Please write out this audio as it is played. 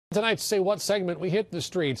Tonight's Say What segment, we hit the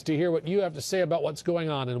streets to hear what you have to say about what's going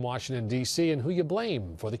on in Washington, D.C. and who you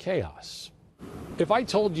blame for the chaos. If I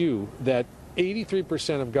told you that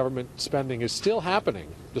 83% of government spending is still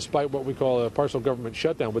happening, despite what we call a partial government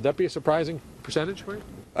shutdown, would that be a surprising percentage for you?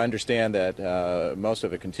 I understand that most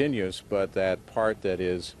of it continues, but that part that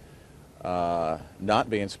is not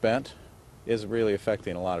being spent is really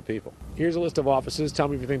affecting a lot of people. Here's a list of offices. Tell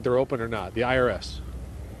me if you think they're open or not. The IRS.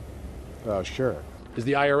 Sure. Is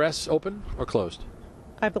the IRS open or closed?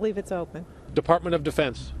 I believe it's open. Department of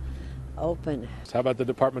Defense. Open. How about the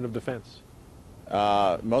Department of Defense?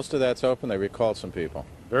 Most of that's open. They recalled some people.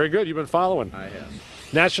 Very good. You've been following. I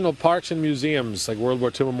have. National parks and museums like World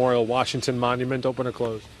War II Memorial, Washington Monument, open or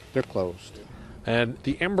closed? They're closed. And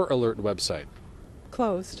the Amber Alert website.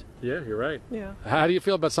 Closed. Yeah, you're right. Yeah. How do you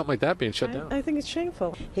feel about something like that being shut down? I think it's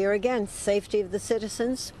shameful. Here again, safety of the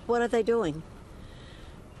citizens. What are they doing?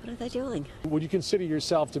 What are they doing? Would you consider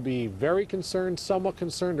yourself to be very concerned, somewhat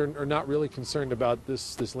concerned, or not really concerned about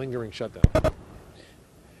this lingering shutdown?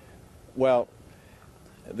 Well,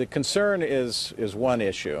 the concern is one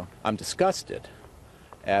issue. I'm disgusted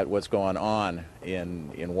at what's going on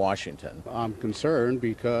in Washington. I'm concerned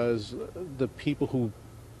because the people who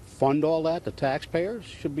fund all that, the taxpayers,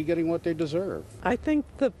 should be getting what they deserve. I think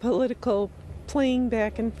the political playing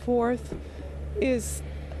back and forth is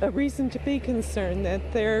a reason to be concerned,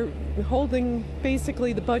 that they're holding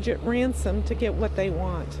basically the budget ransom to get what they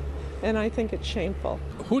want. And I think it's shameful.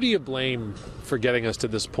 Who do you blame for getting us to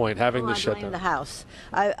this point, having this I shutdown? blame the House.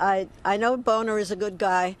 I know Boner is a good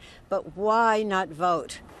guy, but why not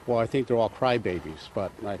vote? Well, I think they're all crybabies,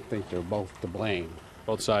 but I think they're both to blame.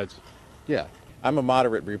 Both sides. Yeah. I'm a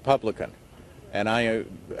moderate Republican, and I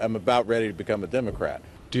am about ready to become a Democrat.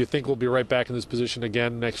 Do you think we'll be right back in this position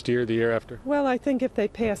again next year, the year after? Well, I think if they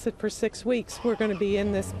pass it for 6 weeks, we're going to be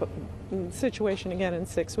in this situation again in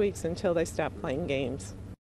 6 weeks until they stop playing games.